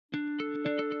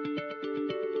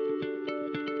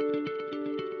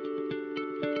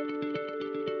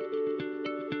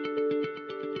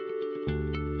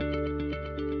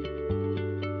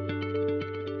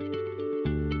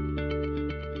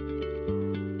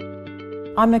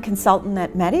I'm a consultant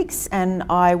at Maddocks and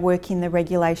I work in the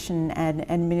Regulation and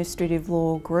Administrative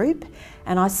Law group,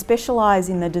 and I specialise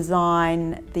in the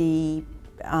design, the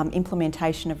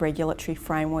implementation of regulatory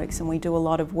frameworks, and we do a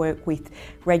lot of work with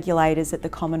regulators at the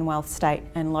Commonwealth, state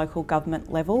and local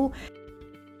government level.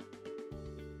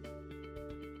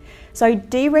 So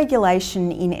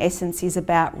deregulation in essence is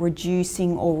about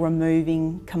reducing or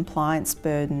removing compliance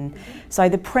burden. So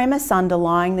the premise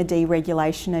underlying the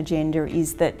deregulation agenda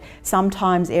is that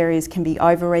sometimes areas can be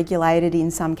over-regulated,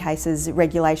 in some cases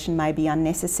regulation may be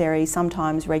unnecessary,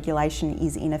 sometimes regulation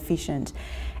is inefficient.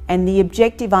 And the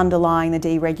objective underlying the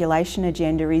deregulation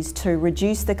agenda is to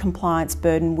reduce the compliance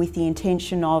burden with the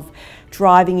intention of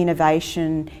driving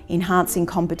innovation, enhancing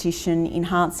competition,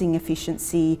 enhancing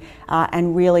efficiency,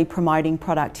 and really promoting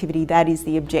productivity. That is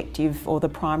the objective, or the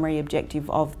primary objective,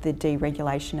 of the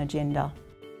deregulation agenda.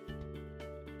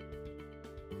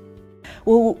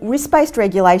 Well, risk-based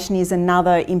regulation is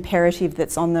another imperative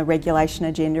that's on the regulation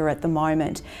agenda at the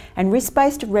moment. And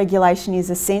risk-based regulation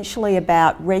is essentially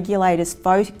about regulators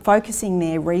focusing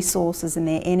their resources and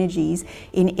their energies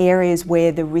in areas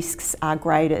where the risks are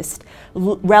greatest.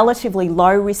 Relatively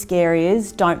low-risk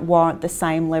areas don't warrant the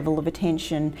same level of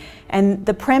attention. And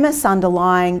the premise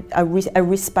underlying a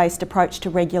risk-based approach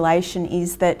to regulation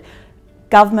is that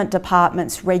government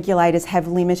departments, regulators have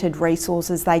limited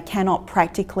resources. They cannot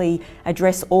practically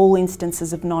address all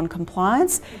instances of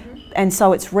non-compliance, and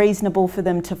so it's reasonable for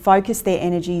them to focus their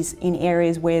energies in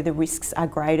areas where the risks are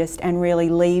greatest and really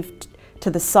leave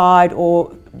to the side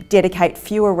or dedicate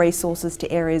fewer resources to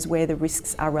areas where the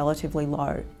risks are relatively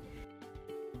low.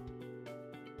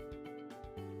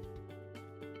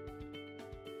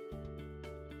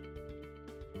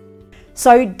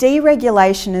 So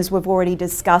deregulation, as we've already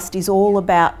discussed, is all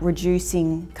about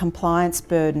reducing compliance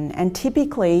burden, and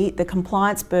typically the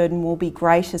compliance burden will be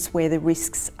greatest where the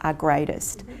risks are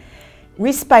greatest.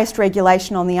 Risk-based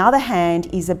regulation, on the other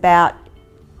hand, is about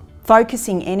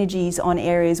focusing energies on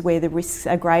areas where the risks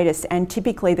are greatest, and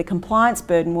typically the compliance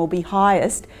burden will be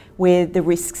highest where the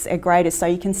risks are greatest. So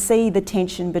you can see the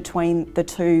tension between the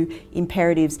two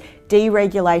imperatives.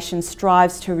 Deregulation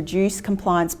strives to reduce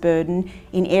compliance burden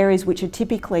in areas which are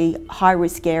typically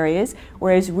high-risk areas,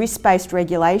 whereas risk-based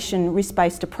regulation,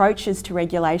 risk-based approaches to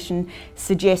regulation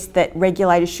suggest that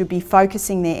regulators should be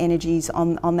focusing their energies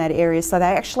on that area, so they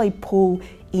actually pull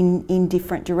in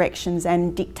different directions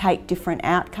and dictate different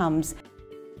outcomes.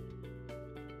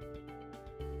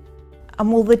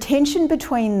 Well, the tension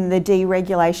between the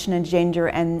deregulation agenda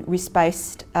and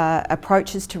risk-based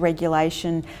approaches to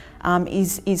regulation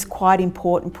is quite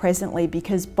important presently,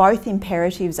 because both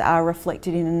imperatives are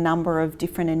reflected in a number of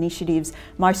different initiatives,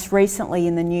 most recently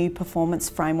in the new performance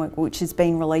framework, which has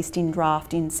been released in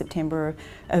draft in September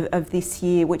of this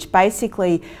year, which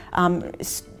basically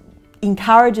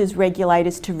encourages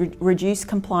regulators to reduce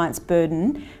compliance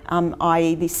burden,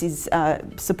 i.e. this is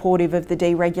supportive of the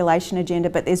deregulation agenda,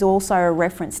 but there's also a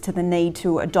reference to the need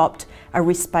to adopt a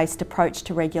risk-based approach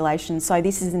to regulation. So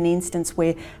this is an instance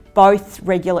where both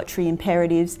regulatory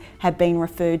imperatives have been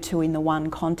referred to in the one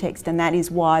context, and that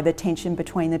is why the tension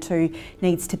between the two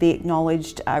needs to be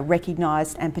acknowledged,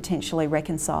 recognised and potentially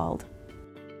reconciled.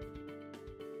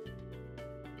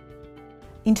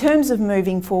 In terms of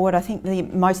moving forward, I think the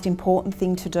most important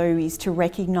thing to do is to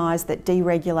recognise that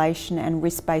deregulation and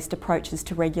risk-based approaches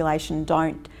to regulation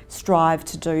don't strive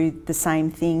to do the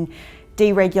same thing.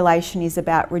 Deregulation is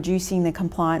about reducing the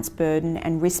compliance burden,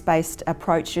 and risk-based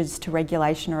approaches to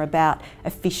regulation are about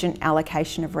efficient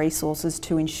allocation of resources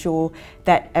to ensure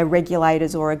that a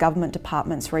regulator's or a government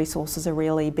department's resources are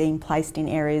really being placed in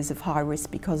areas of high risk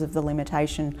because of the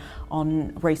limitation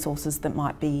on resources that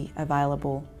might be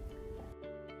available.